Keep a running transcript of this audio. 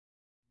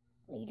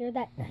later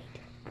that night.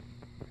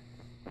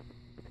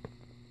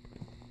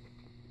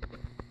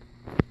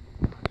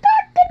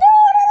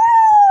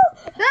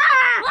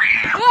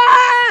 Who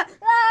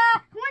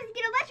wants to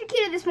get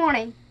electrocuted this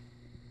morning?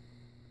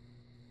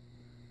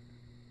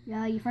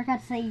 Yeah, you forgot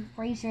to say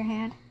raise your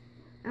hand.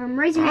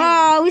 Raise your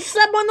hand. Oh, we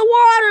slept on the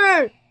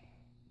water!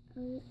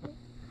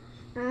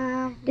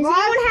 Does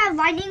anyone have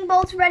lightning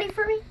bolts ready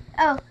for me?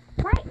 Oh,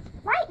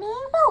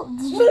 lightning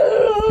bolts.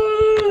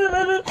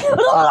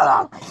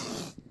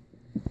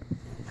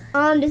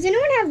 Does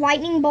anyone have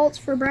lightning bolts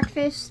for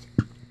breakfast?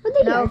 What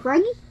did No. you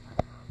Froggy?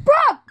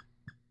 Frog!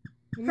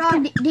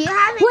 Frog, do you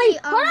have any? Wait,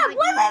 hold on,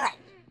 wait.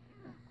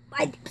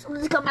 My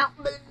something's come out.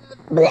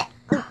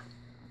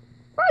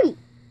 Froggy.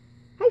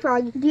 Hi,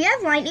 Froggy. Do you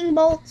have lightning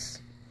bolts?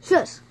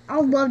 Shush. I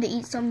would love to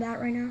eat some of that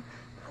right now.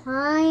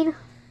 Fine.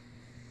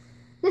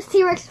 This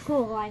T-Rex is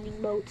full of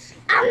lightning bolts.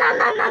 Nom nom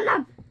nom nom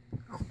nom.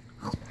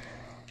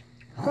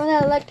 I'm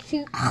gonna let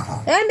you.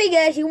 Let me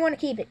guess, you want to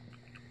keep it.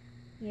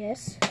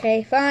 Yes.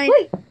 Okay, fine.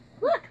 Wait,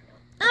 look.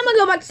 I'm gonna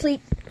go back to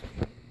sleep.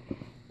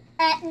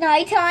 At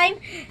nighttime,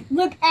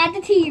 look at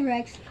the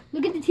T-Rex.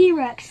 Look at the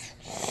T-Rex.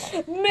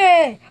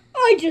 Man,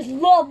 I just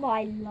love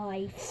my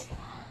life.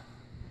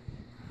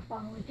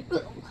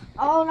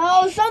 Oh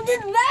no,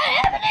 something's bad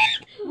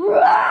happening!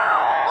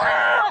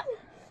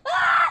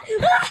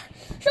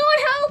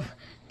 Someone help!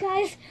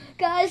 Guys,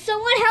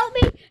 someone help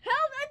me!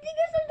 Help! I think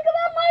there's something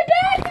about my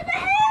back in the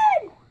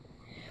head!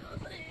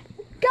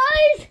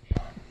 Guys!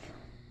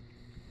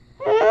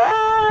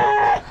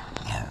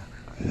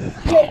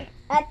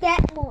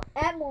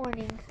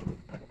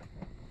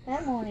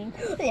 That morning.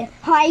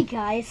 Hi,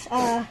 guys.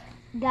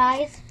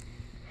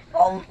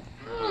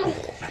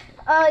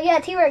 Yeah,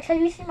 T-Rex, have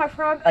you seen my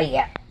frog? Oh,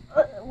 yeah.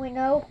 Wait,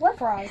 no. What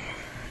frog?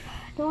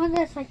 The one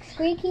that's, like,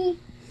 squeaky?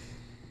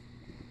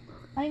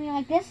 I mean,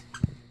 like this?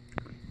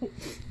 Wait.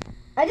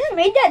 I just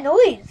made that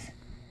noise.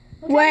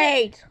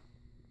 Wait.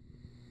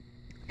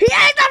 He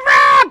ate the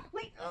frog!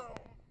 Wait.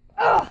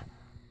 Oh,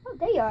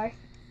 there you are.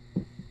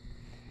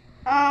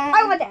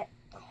 I want that.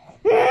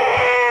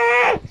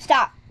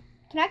 Stop.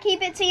 Can I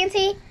keep it,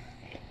 TNT?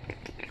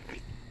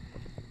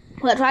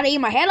 Will I try to eat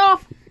my head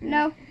off?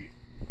 No.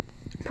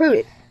 Prove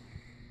it.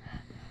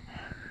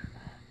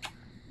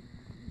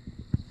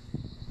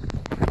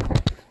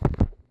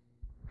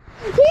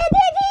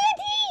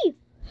 TNT!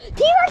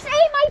 T-Rex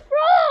ate my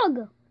frog!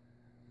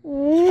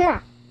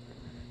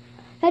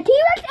 The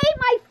T-Rex ate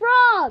my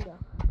frog!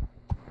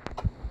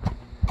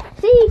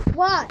 See?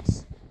 Watch.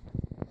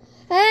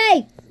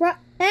 Hey!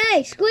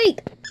 Hey, Squeak!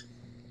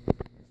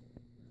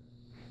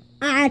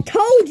 I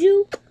told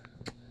you!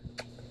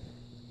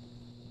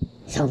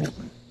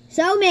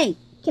 Show me!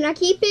 Can I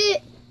keep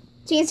it?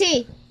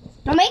 TNT.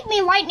 Don't make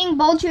me lightning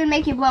bolt you and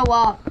make you blow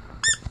up.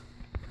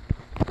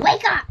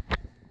 Wake up!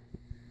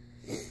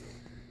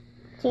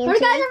 TNT. What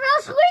guys are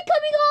real Squeak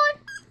coming on?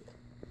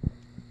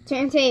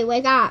 TNT,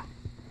 wake up.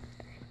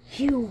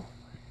 You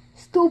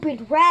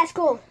stupid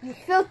rascal! You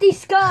filthy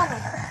scum!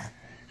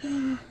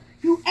 You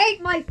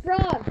ate my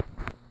frog!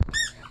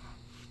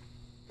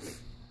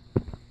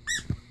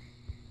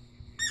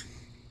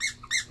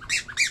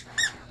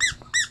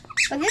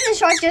 But then the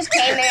shark just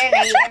came in and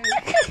ate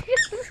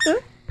him.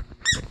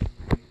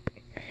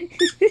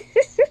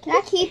 Can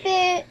I keep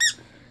it?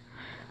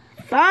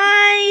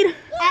 Fine!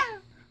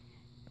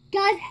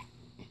 Guys,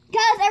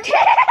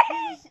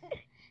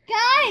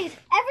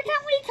 every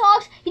time when he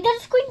talks, he does a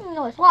squeaking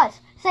noise. Watch.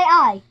 Say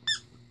I.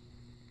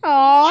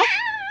 Aw,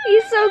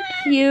 he's so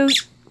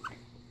cute.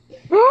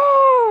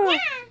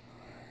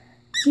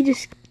 He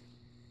just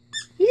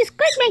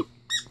squeaked me.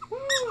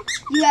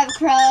 You have a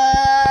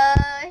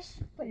crush?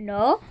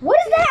 No. What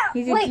is that?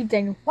 He's a cute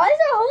thing. Why is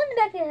there a hole in the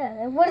back of your head?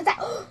 And what is that?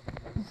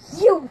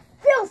 You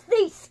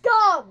filthy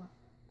scum!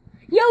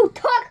 You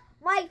took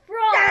my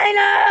frog!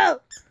 Dino!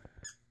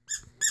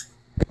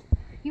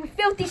 You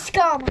filthy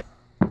scum!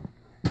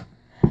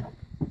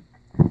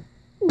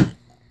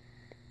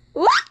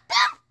 What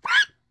the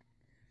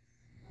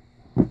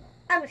fuck?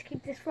 I must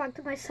keep this frog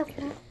to myself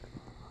now.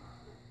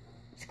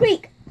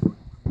 Squeak!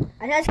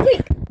 I said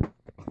squeak!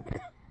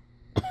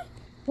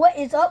 What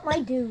is up,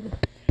 my dude?